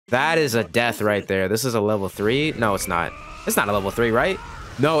That is a death right there. This is a level 3. No, it's not. It's not a level 3, right?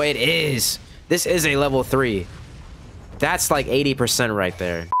 No, it is. This is a level 3. That's like 80% right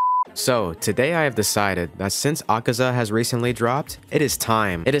there. So, today I have decided that since Akaza has recently dropped, it is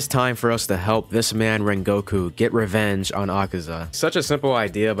time. It is time for us to help this man Rengoku get revenge on Akaza. Such a simple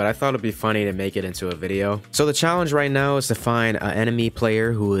idea, but I thought it'd be funny to make it into a video. So the challenge right now is to find an enemy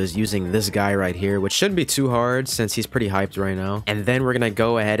player who is using this guy right here, which shouldn't be too hard since he's pretty hyped right now. And then we're gonna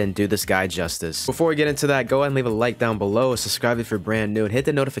go ahead and do this guy justice. Before we get into that, go ahead and leave a like down below, subscribe if you're brand new, and hit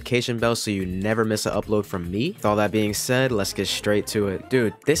the notification bell so you never miss an upload from me. With all that being said, let's get straight to it.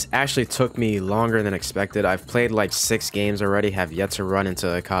 Dude, this actually took me longer than expected. I've played like 6 games already, have yet to run into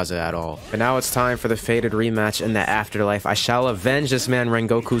Akaza at all. But now it's time for the fated rematch in the afterlife. I shall avenge this man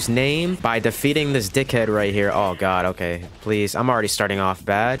Rengoku's name by defeating this dickhead right here. Oh god, okay. Please, I'm already starting off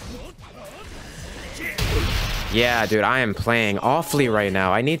bad. Yeah, dude, I am playing awfully right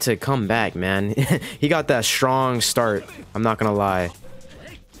now. I need to come back, man. He got that strong start. I'm not gonna lie.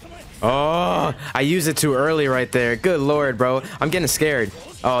 Oh, I used it too early right there. Good lord, bro. I'm getting scared.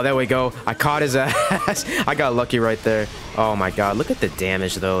 Oh, there we go. I caught his ass. I got lucky right there. Oh my god, look at the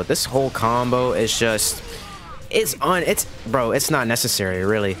damage though. This whole combo is just... Bro, it's not necessary,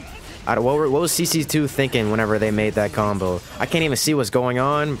 really. What was CC2 thinking whenever they made that combo? I can't even see what's going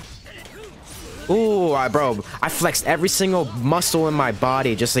on. Ooh, bro, I flexed every single muscle in my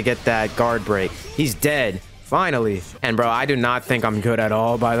body just to get that guard break. He's dead. Finally. And bro, I do not think I'm good at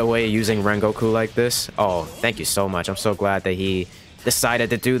all, by the way, using Rengoku like this. Oh, thank you so much. I'm so glad that he decided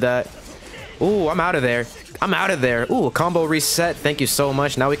to do that. Ooh, I'm out of there. I'm out of there. Ooh, combo reset. Thank you so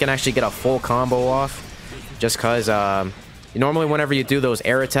much. Now we can actually get a full combo off. Just because, normally whenever you do those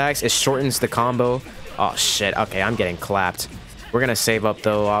air attacks, it shortens the combo. Oh, shit. Okay, I'm getting clapped. We're going to save up,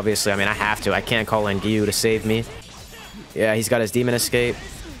 though, obviously. I mean, I have to. I can't call in Gyu to save me. Yeah, he's got his demon escape.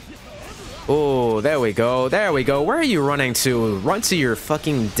 Oh, there we go. There we go. Where are you running to? Run to your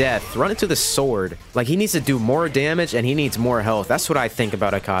fucking death. Run into the sword. Like, he needs to do more damage and he needs more health. That's what I think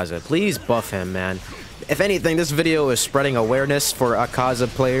about Akaza. Please buff him, man. If anything, this video is spreading awareness for Akaza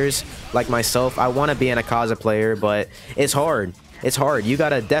players like myself. I want to be an Akaza player, but it's hard. It's hard. You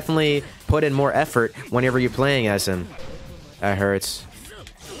gotta definitely put in more effort whenever you're playing as him. That hurts.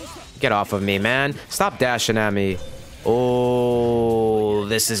 Get off of me, man. Stop dashing at me. Oh,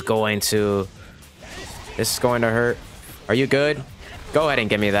 this is going to hurt. Are you good? Go ahead and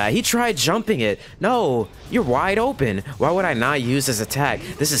give me that. He tried jumping it. No, you're wide open. Why would I not use this attack?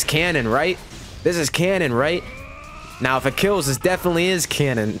 This is canon, right? This is canon, right? Now, if it kills, this definitely is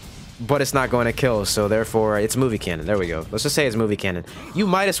canon, but it's not going to kill, so therefore, it's movie canon. There we go. Let's just say it's movie canon. You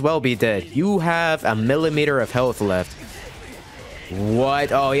might as well be dead. You have a millimeter of health left.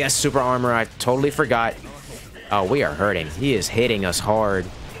 What? Oh, yes, super armor. I totally forgot. Oh, we are hurting. He is hitting us hard.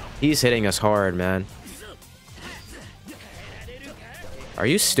 He's hitting us hard, man. Are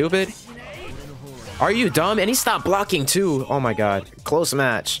you stupid? Are you dumb? And he stopped blocking too. Oh my god. Close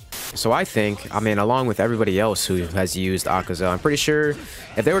match. So I think, I mean, along with everybody else who has used Akaza, I'm pretty sure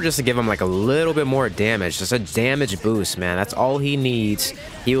if they were just to give him like a little bit more damage, just a damage boost, man, that's all he needs.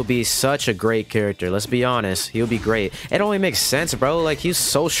 He will be such a great character. Let's be honest. He'll be great. It only makes sense, bro. Like, he's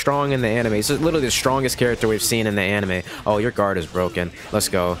so strong in the anime. He's literally the strongest character we've seen in the anime. Oh, your guard is broken. Let's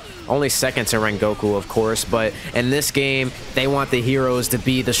go. Only second to Rengoku, of course, but in this game, they want the heroes to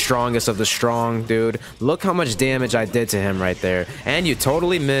be the strongest of the strong, dude. Look how much damage I did to him right there. And you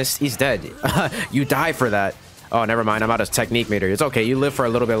totally missed. He's dead. You die for that. Oh, never mind. I'm out of technique meter. It's okay. You live for a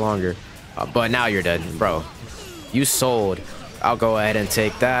little bit longer. But now you're dead, bro. You sold. I'll go ahead and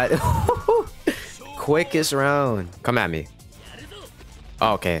take that. Quickest round. Come at me.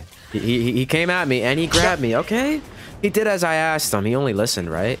 Oh, okay. He came at me and he grabbed me. Okay. He did as I asked him. He only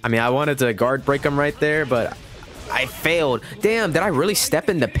listened, right? I mean, I wanted to guard break him right there, but I failed. Damn, did I really step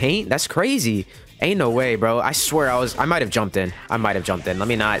in the paint? That's crazy. Ain't no way, bro. I swear I might have jumped in. I might have jumped in. Let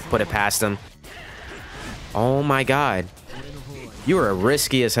me not put it past him. Oh my god. You are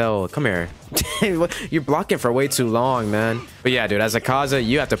risky as hell. Come here. You're blocking for way too long, man. But yeah, dude, as Akaza,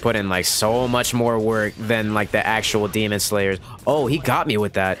 you have to put in like so much more work than like the actual demon slayers. Oh, he got me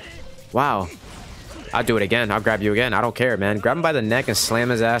with that. Wow. I'll do it again. I'll grab you again. I don't care, man. Grab him by the neck and slam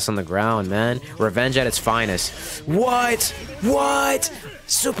his ass on the ground, man. Revenge at its finest. What? What?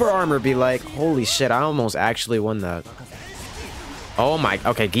 Super armor be like, holy shit, I almost actually won that. Oh my,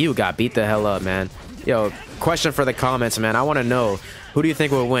 okay, Gyu got beat the hell up, man. Yo, question for the comments, man. I want to know, who do you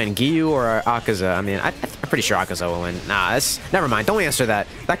think will win, Giyu or Akaza? I mean, I'm pretty sure Akaza will win. Nah, never mind. Don't answer that.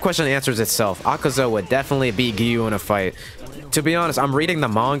 That question answers itself. Akaza would definitely beat Giyu in a fight. To be honest, I'm reading the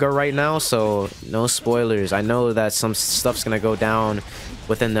manga right now, so no spoilers. I know that some stuff's gonna go down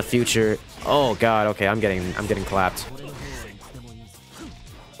within the future. Oh god, okay, I'm getting clapped.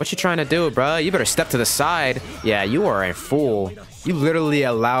 What you trying to do, bruh? You better step to the side. Yeah, you are a fool. You literally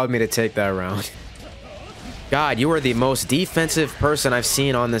allowed me to take that round. God, you are the most defensive person I've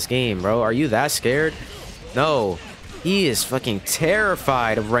seen on this game, bro. Are you that scared? No. He is fucking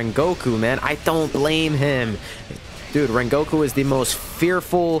terrified of Rengoku, man. I don't blame him. Dude, Rengoku is the most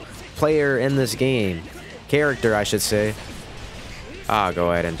fearful player in this game. Character, I should say. I'll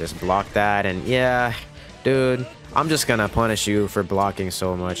go ahead and just block that. And yeah, dude, I'm just gonna punish you for blocking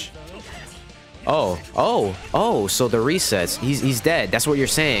so much. Oh, so the resets. He's dead. That's what you're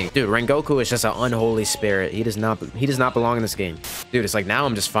saying. Dude, Rengoku is just an unholy spirit. He does not belong in this game. Dude, it's like now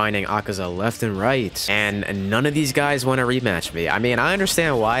I'm just finding Akaza left and right. And none of these guys want to rematch me. I mean, I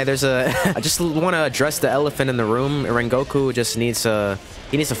understand why. There's a I just want to address the elephant in the room. Rengoku just needs a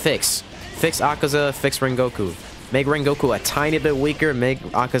fix. Fix Akaza, fix Rengoku. Make Rengoku a tiny bit weaker, make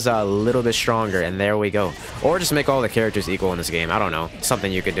Akaza a little bit stronger, and there we go. Or just make all the characters equal in this game. I don't know.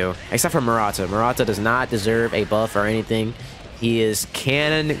 Something you could do. Except for Murata. Murata does not deserve a buff or anything. He is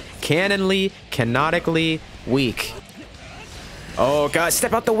canonically weak. Oh, God.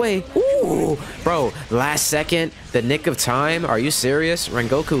 Step out the way. Ooh. Bro, last second, the nick of time. Are you serious?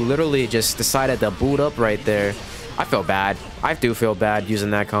 Rengoku literally just decided to boot up right there. I feel bad. I do feel bad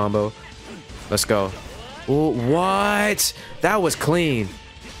using that combo. Let's go. Ooh, what? That was clean.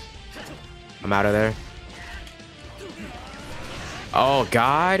 I'm out of there. Oh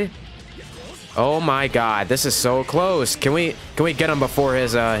god. Oh my god, this is so close. Can we get him before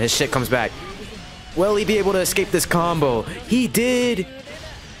his shit comes back? Will he be able to escape this combo? He did.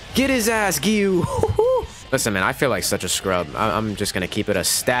 Get his ass, Giyu. Listen, man, I feel like such a scrub. I'm just gonna keep it a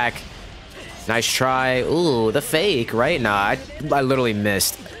stack. Nice try. Ooh, the fake, right? Nah, I literally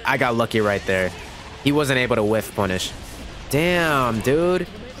missed. I got lucky right there. He wasn't able to whiff punish. Damn, dude.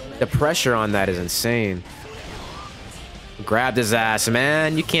 The pressure on that is insane. Grabbed his ass,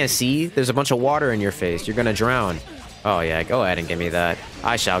 man. You can't see. There's a bunch of water in your face. You're gonna drown. Oh, yeah. Go ahead and give me that.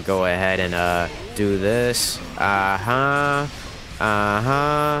 I shall go ahead and do this.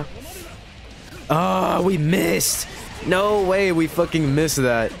 Oh, we missed. No way we fucking missed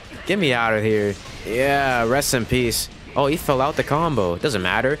that. Get me out of here. Yeah, rest in peace. Oh, he fell out the combo. Doesn't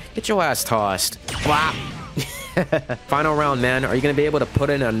matter. Get your ass tossed. Wow. Final round, man. Are you going to be able to put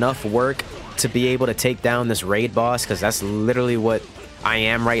in enough work to be able to take down this raid boss? Because that's literally what I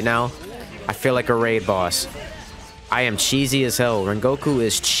am right now. I feel like a raid boss. I am cheesy as hell. Rengoku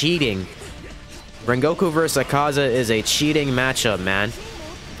is cheating. Rengoku versus Akaza is a cheating matchup, man.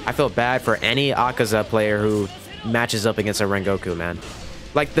 I feel bad for any Akaza player who matches up against a Rengoku, man.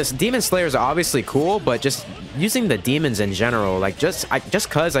 Like, this Demon Slayers are obviously cool, but just using the demons in general, like, just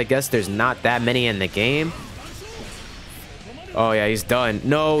cause I guess there's not that many in the game. Oh yeah, he's done.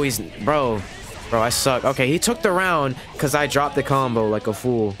 No, bro, I suck. Okay, he took the round because I dropped the combo like a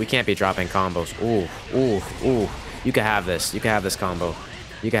fool. We can't be dropping combos. Ooh. You can have this. You can have this combo.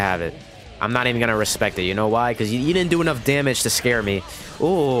 You can have it. I'm not even gonna respect it. You know why? Because you didn't do enough damage to scare me.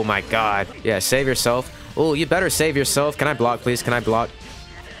 Oh my god. Yeah, save yourself. Oh, you better save yourself. Can I block, please? Can I block?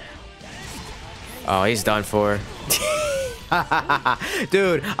 Oh, he's done for.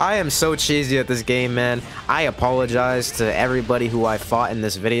 Dude, I am so cheesy at this game, man. I apologize to everybody who I fought in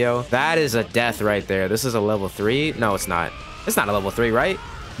this video. That is a death right there. This is a level 3. No, it's not. It's not a level 3, right?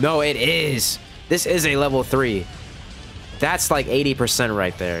 No, it is. This is a level 3. That's like 80%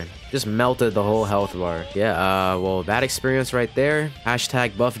 right there. Just melted the whole health bar. Yeah, well, bad experience right there.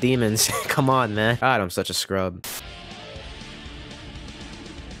 Hashtag buff demons. Come on, man. God, I'm such a scrub.